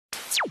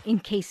in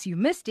case you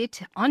missed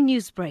it on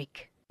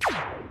Newsbreak.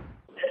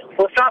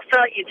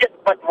 Bosasa is just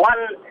but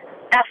one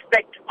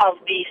aspect of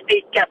the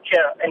state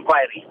capture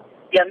inquiry.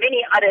 There are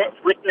many other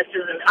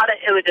witnesses and other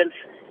evidence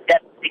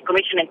that the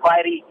commission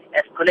inquiry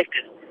has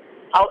collected.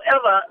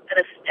 However,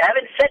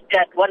 having said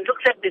that, one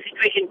looks at the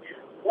situation.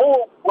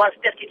 Who was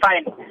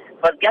testifying?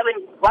 Was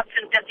Gavin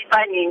Watson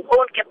testifying in his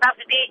own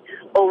capacity,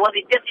 or was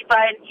he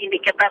testifying in the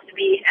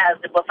capacity as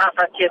the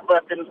Bosasa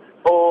chairperson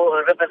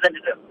or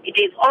representative? It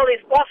is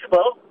always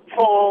possible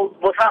for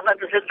Bosasa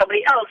to send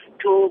somebody else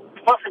to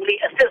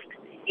possibly assist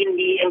in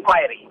the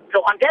inquiry. So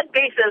on that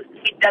basis,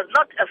 it does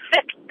not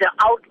affect the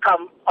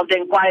outcome of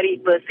the inquiry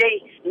per se,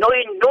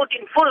 noting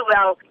full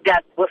well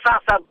that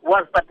Bosasa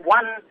was but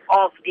one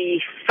of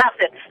the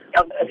facets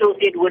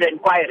associated with the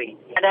inquiry.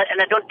 And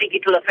I don't think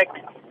it will affect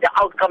the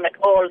outcome at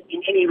all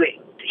in any way.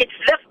 It's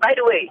left, by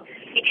the way,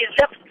 it is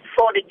left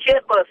for the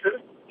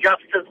chairperson,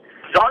 Justice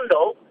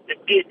Zondo, the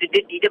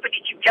Deputy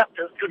Chief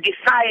Justice, to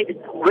decide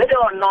whether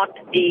or not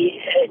the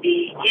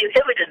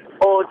evidence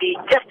or the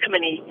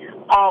testimony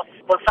of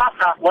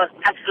Bosasa was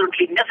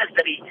absolutely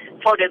necessary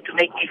for them to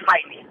make a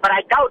finding. But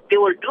I doubt they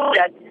will do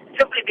that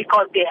simply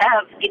because they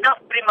have enough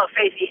prima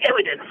facie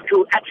evidence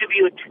to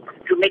attribute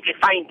to make a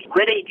finding.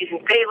 Whether it is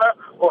in favor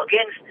or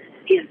against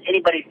is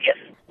anybody's guess.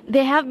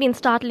 There have been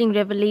startling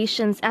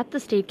revelations at the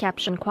state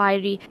capture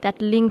inquiry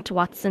that linked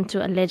Watson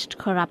to alleged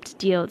corrupt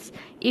deals.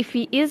 If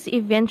he is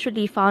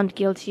eventually found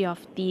guilty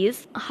of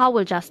these, how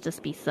will justice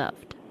be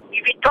served?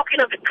 If you're talking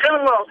of the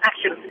criminal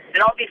action,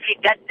 then obviously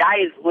that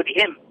dies with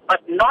him,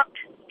 but not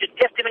the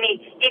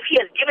testimony. If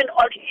he has given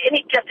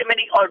any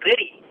testimony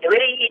already, whether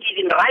it is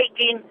in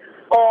writing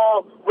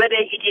or whether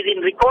it is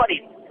in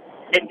recording,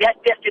 then that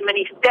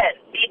testimony stands.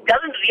 It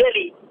doesn't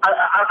really,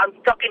 I'm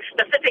talking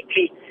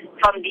specifically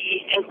from the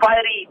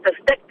inquiry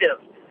perspective,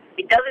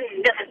 it doesn't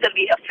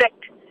necessarily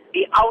affect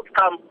the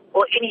outcome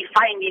or any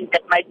finding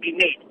that might be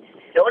made.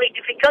 The only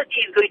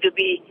difficulty is going to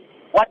be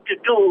what to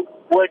do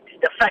with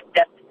the fact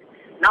that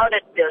now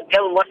that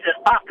Gavin Watson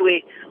has passed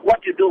away, what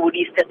to do with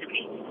his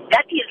testimony.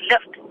 That is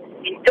left,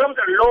 in terms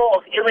of Law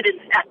of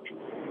Evidence Act,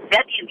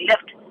 that is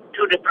left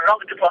to the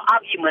prerogative for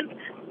argument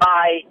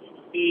by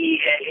the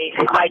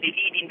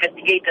lead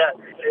investigator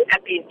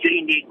acting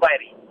during the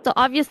inquiry. So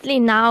obviously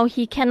now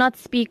he cannot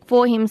speak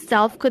for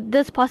himself. Could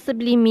this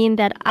possibly mean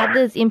that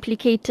others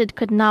implicated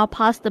could now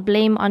pass the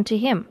blame onto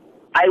him?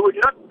 I would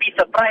not be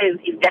surprised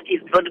if that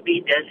is going to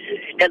be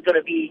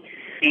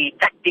the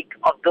tactic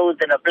of those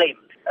that are blamed.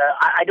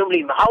 I don't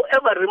believe.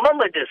 However,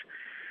 remember this,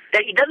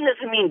 that it doesn't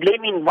necessarily mean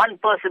blaming one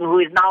person who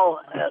is now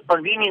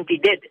conveniently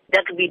dead.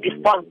 That would be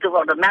dispositive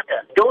of the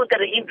matter. Those that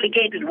are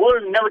implicated will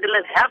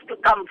nevertheless have to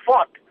come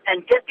forth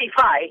and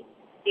testify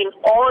in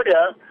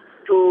order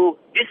to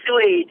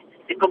dissuade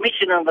the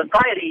commission of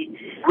inquiry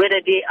whether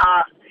they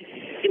are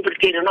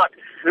implicated or not.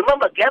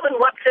 Remember, Gavin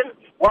Watson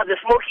was a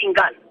smoking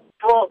gun.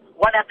 So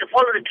one has to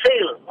follow the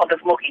trail of the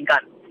smoking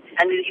gun.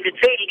 And if the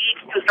trail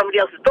leads to somebody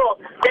else's door,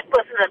 that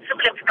person has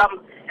simply have to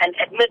come and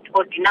admit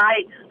or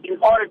deny in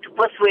order to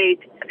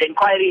persuade the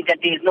inquiry that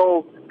there is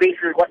no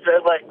basis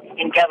whatsoever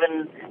in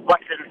Gavin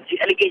Watson's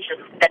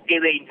allegations that they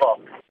were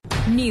involved.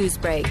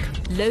 Newsbreak,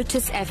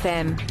 Lotus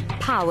FM,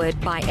 powered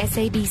by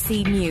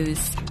SABC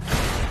News.